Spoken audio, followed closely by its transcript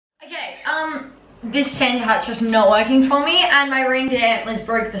Okay, this Santa hat's just not working for me, and my reindeer antlers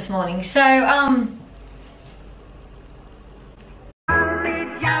broke this morning, so,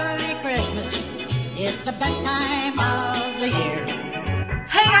 It's the best time of the year.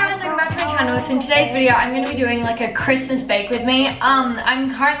 Hey guys, welcome back to my channel. So in today's video, I'm going to be doing like a Christmas bake with me.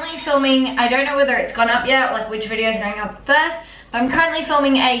 I'm currently filming, I don't know whether it's gone up yet, like which video is going up first, but I'm currently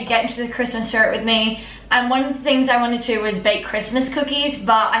filming a Get Into the Christmas Spirit with me. And one of the things I wanted to do was bake Christmas cookies,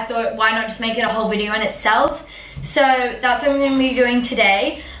 but I thought why not just make it a whole video in itself. So that's what I'm going to be doing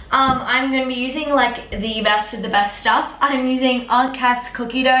today. I'm going to be using like the best of the best stuff. I'm using Aunt Kath's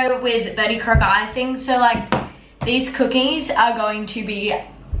cookie dough with Betty Crocker icing. So like these cookies are going to be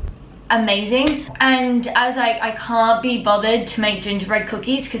amazing. And I was like, I can't be bothered to make gingerbread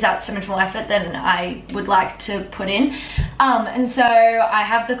cookies because that's so much more effort than I would like to put in. And so I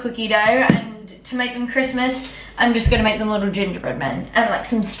have the cookie dough, and to make them Christmas, I'm just gonna make them little gingerbread men and like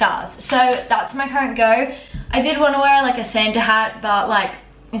some stars. So that's my current go. I did want to wear like a Santa hat, but like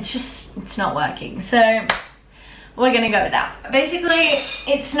it's not working, so we're gonna go with that. Basically,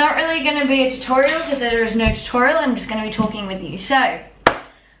 it's not really gonna be a tutorial because there is no tutorial. I'm just gonna be talking with you, so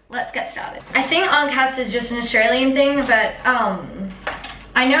let's get started. I think Aunt Kath's is just an Australian thing, but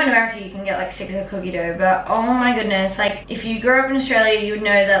I know in America you can get like sticks of cookie dough, but oh my goodness, like if you grew up in Australia, you would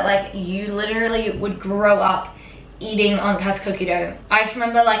know that like you literally would grow up eating Aunt Kath's cookie dough. I just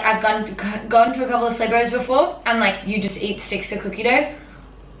remember like I've gone to a couple of sleepovers before, and like you just eat sticks of cookie dough.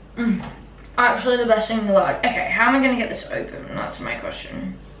 Actually the best thing in the world. Okay, how am I gonna get this open? That's my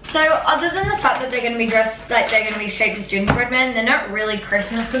question. So other than the fact that they're gonna be dressed, like they're gonna be shaped as gingerbread men, they're not really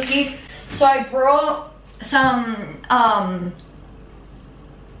Christmas cookies. So I brought some,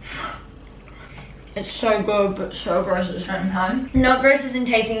 it's so good but so gross at the same time. Not gross as in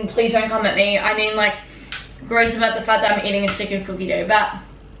tasting, please don't come at me. I mean like gross about the fact that I'm eating a stick of cookie dough, but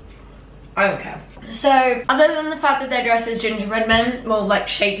I don't care. So other than the fact that they're dressed as gingerbread men, well like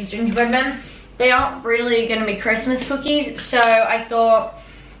shaped as gingerbread men, they aren't really gonna be Christmas cookies. So I thought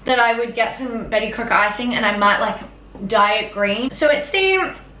that I would get some Betty Crocker icing, and I might like dye it green. So it's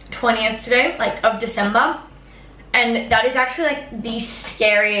the 20th today, like of December. And that is actually like the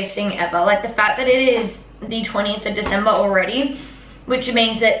scariest thing ever. Like the fact that it is the 20th of December already, which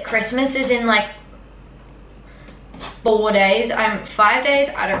means that Christmas is in like 4 days. 5 days,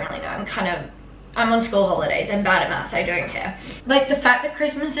 I don't really know. I'm on school holidays. I'm bad at math, I don't care. Like the fact that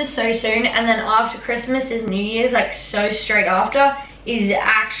Christmas is so soon, and then after Christmas is New Year's, like so straight after, is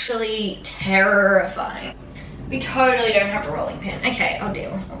actually terrifying. We totally don't have a rolling pin. Okay, I'll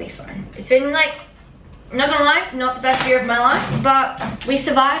deal, I'll be fine. It's been like, not gonna lie, not the best year of my life, but we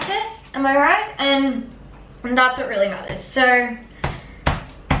survived it, am I right? And that's what really matters. So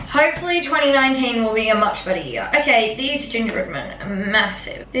hopefully 2019 will be a much better year. Okay, these gingerbread men are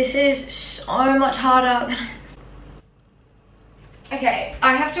massive. This is so much harder than okay,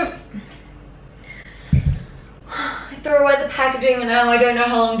 I have to I threw away the packaging and now I don't know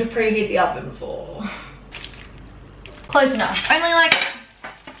how long to preheat the oven for. Close enough. Only like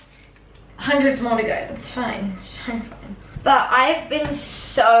hundreds more to go. That's fine. So fine. But I've been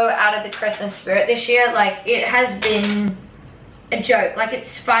so out of the Christmas spirit this year. Like it has been a joke. Like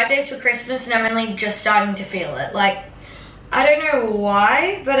it's 5 days for Christmas and I'm only just starting to feel it. Like I don't know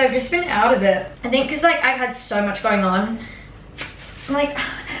why, but I've just been out of it. I think because like I've had so much going on. Like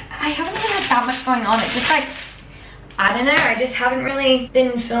I haven't even had that much going on. It's just like I don't know. I just haven't really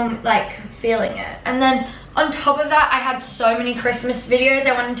been feeling it. And then on top of that, I had so many Christmas videos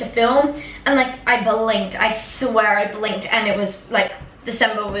I wanted to film, and like I blinked. I swear I blinked, and it was like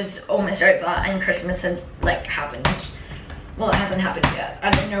December was almost over and Christmas had like happened. Well, it hasn't happened yet.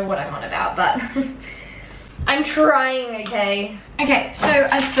 I don't know what I'm on about, but I'm trying, okay? Okay, so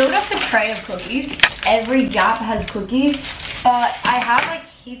I filled up the tray of cookies. Every gap has cookies, but I have like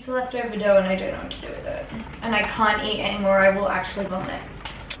heaps of leftover dough and I don't know what to do with it. And I can't eat anymore. I will actually vomit.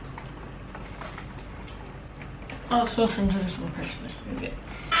 I'll listen to this one Christmas movie.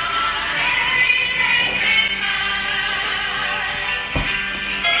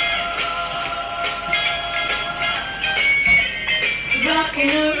 Rocking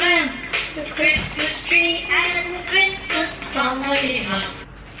around the Christmas tree and the Christmas party.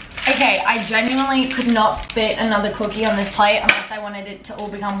 Okay, I genuinely could not fit another cookie on this plate unless I wanted it to all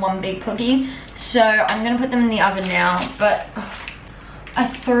become one big cookie. So I'm gonna put them in the oven now, but I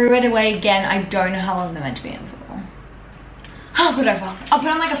threw it away again. I don't know how long they're meant to be in for. I'll put it over. I'll put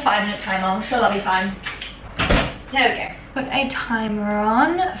on like a 5-minute timer. I'm sure that'll be fine. There we go. Put a timer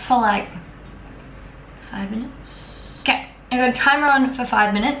on for like 5 minutes. Okay, I got a timer on for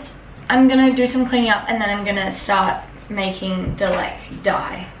 5 minutes. I'm gonna do some cleaning up and then I'm gonna start making the like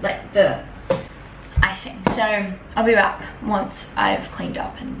dye, like the icing. So I'll be back once I've cleaned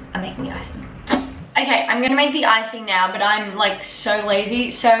up and I'm making the icing. Okay, I'm gonna make the icing now, but I'm like so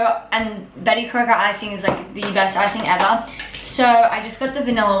lazy. And Betty Crocker icing is like the best icing ever. So I just got the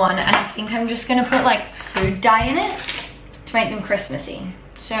vanilla one, and I think I'm just gonna put like food dye in it to make them Christmassy.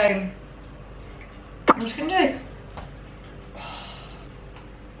 So I'm just gonna do.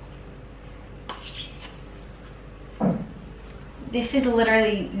 This is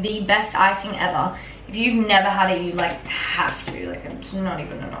literally the best icing ever. If you've never had it, you like have to. Like, it's not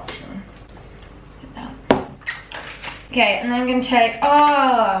even an option. Look at that. Okay, and then I'm gonna take.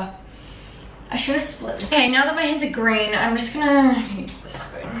 Oh, I should have split this. Okay, now that my hands are green, I'm just gonna use the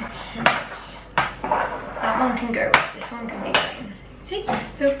spoon. That one can go. This one can be green. See,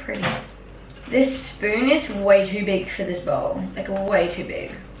 so pretty. This spoon is way too big for this bowl. Like way too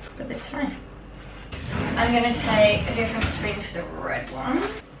big, but it's fine. I'm gonna take a different spoon for the red one.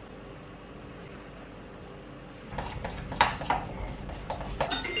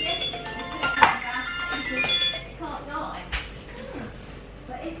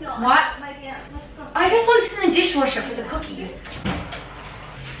 What? I just looked in the dishwasher for the cookies.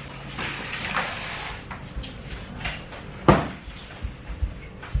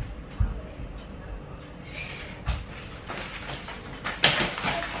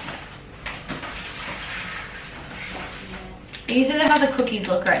 These are how the cookies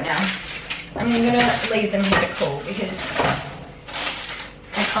look right now. I'm gonna leave them here to cool because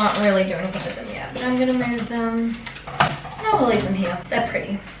I can't really do anything with them yet. But I'm gonna move them. No, we'll leave them here. They're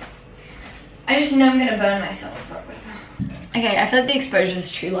pretty. I just know I'm gonna burn myself. Okay, I feel like the exposure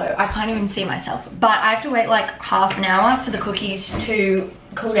is too low. I can't even see myself. But I have to wait like half an hour for the cookies to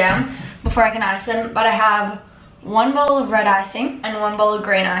cool down before I can ice them. But I have 1 bowl of red icing and 1 bowl of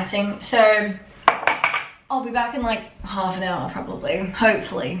green icing. So I'll be back in like half an hour probably,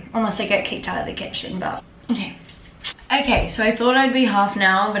 hopefully, unless I get kicked out of the kitchen, but okay. Okay, so I thought I'd be half an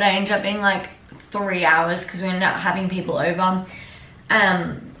hour, but I ended up being like 3 hours because we ended up having people over.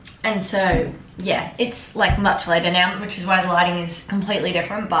 And so, yeah, it's like much later now, which is why the lighting is completely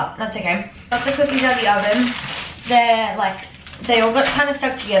different, but that's okay. Got the cookies out of the oven. They're like, they all got kind of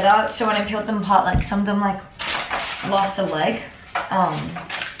stuck together, so when I peeled them apart, like some of them like lost a leg.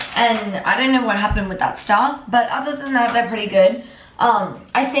 And I don't know what happened with that star, but other than that, they're pretty good.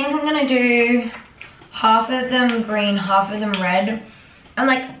 I think I'm gonna do half of them green, half of them red. And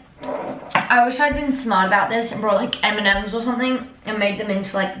like, I wish I'd been smart about this and brought like M&Ms or something and made them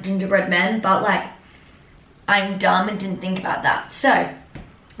into like gingerbread men, but like, I'm dumb and didn't think about that. So,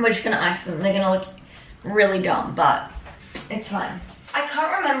 we're just gonna ice them. They're gonna look really dumb, but it's fine. I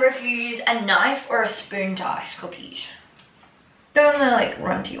can't remember if you use a knife or a spoon to ice cookies. Go on the like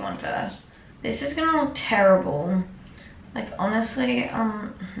runty one first. This is gonna look terrible. Like honestly,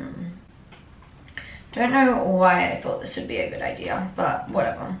 don't know why I thought this would be a good idea, but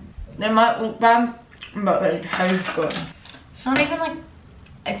whatever. They might look bad, but they taste good. It's not even like,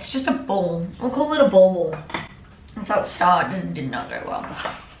 it's just a ball. We'll call it a ball. I thought star just did not go well.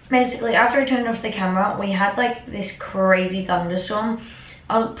 Basically, after I turned off the camera, we had like this crazy thunderstorm.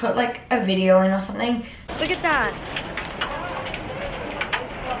 I'll put like a video in or something. Look at that.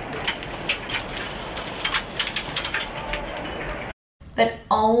 But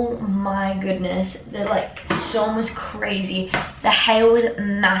oh my goodness, the like storm was crazy. The hail was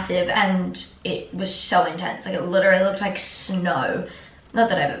massive and it was so intense. Like it literally looked like snow. Not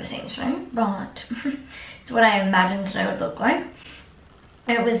that I've ever seen snow, but it's what I imagined snow would look like.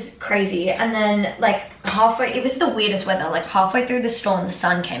 And it was crazy. And then like halfway, it was the weirdest weather. Like halfway through the storm, the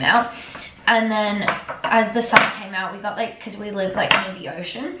sun came out. And then as the sun came out, we got like, because we live like near the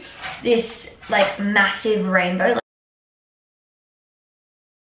ocean, this like massive rainbow.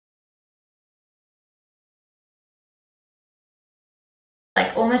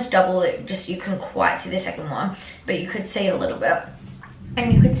 Like almost double it, just you couldn't quite see the second one, but you could see a little bit.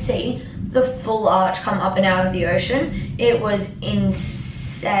 And you could see the full arch come up and out of the ocean. It was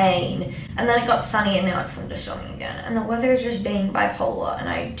insane. And then it got sunny and now it's thunderstorming again. And the weather is just being bipolar and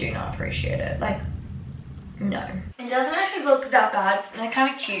I do not appreciate it. Like, no. It doesn't actually look that bad. They're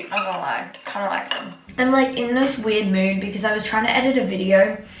kind of cute, not gonna lie. Kind of like them. I'm like in this weird mood because I was trying to edit a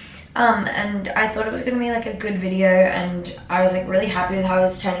video and I thought it was gonna be like a good video and I was like really happy with how it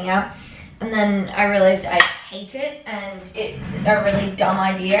was turning out. And then I realized I hate it and it's a really dumb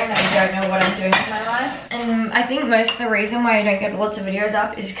idea and I don't know what I'm doing with my life. And I think most of the reason why I don't get lots of videos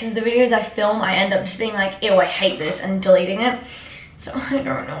up is because the videos I film, I end up just being like, ew, I hate this, and deleting it. So I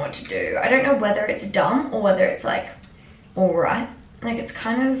don't know what to do. I don't know whether it's dumb or whether it's like, alright. Like it's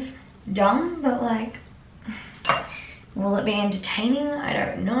kind of dumb, but like, Will it be entertaining? I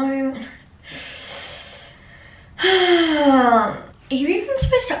don't know. Are you even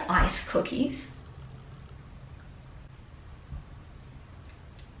supposed to ice cookies?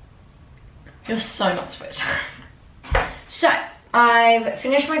 You're so not supposed to. So, I've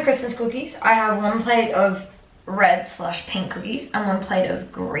finished my Christmas cookies. I have one plate of red/pink cookies and one plate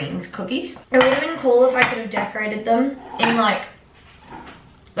of greens cookies. It would have been cool if I could have decorated them in like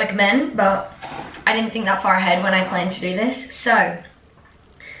men, but I didn't think that far ahead when I planned to do this. So,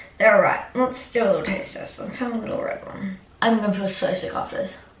 they're alright. Let's do a little taste test. Let's have a little red one. I'm gonna feel so sick after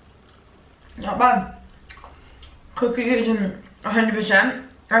this. Not bad. Cookie isn't 100%.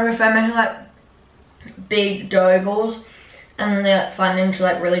 I prefer making like big dough balls and then they like flatten into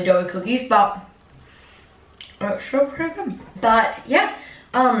like really doughy cookies, but it's still pretty good. But yeah,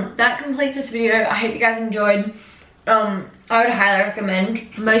 that completes this video. I hope you guys enjoyed. I would highly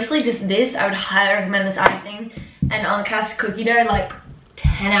recommend, mostly just this, I would highly recommend this icing and uncast cookie dough, like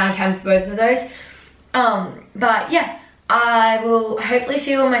 10 out of 10 for both of those. But yeah, I will hopefully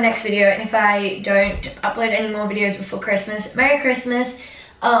see you on my next video, and if I don't upload any more videos before Christmas, Merry Christmas.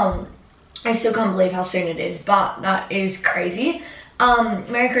 I still can't believe how soon it is, but that is crazy.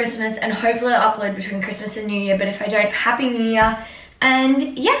 Merry Christmas, and hopefully I'll upload between Christmas and New Year, but if I don't, Happy New Year.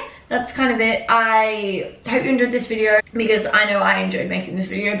 And yeah, that's kind of it. I hope you enjoyed this video, because I know I enjoyed making this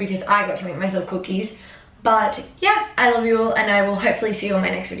video because I got to make myself cookies. But yeah, I love you all, and I will hopefully see you on my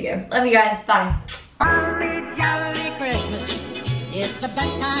next video. Love you guys, bye. Jolly Christmas, it's the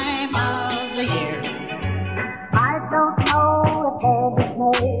best time of the year. I don't know if there's a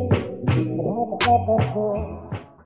place, but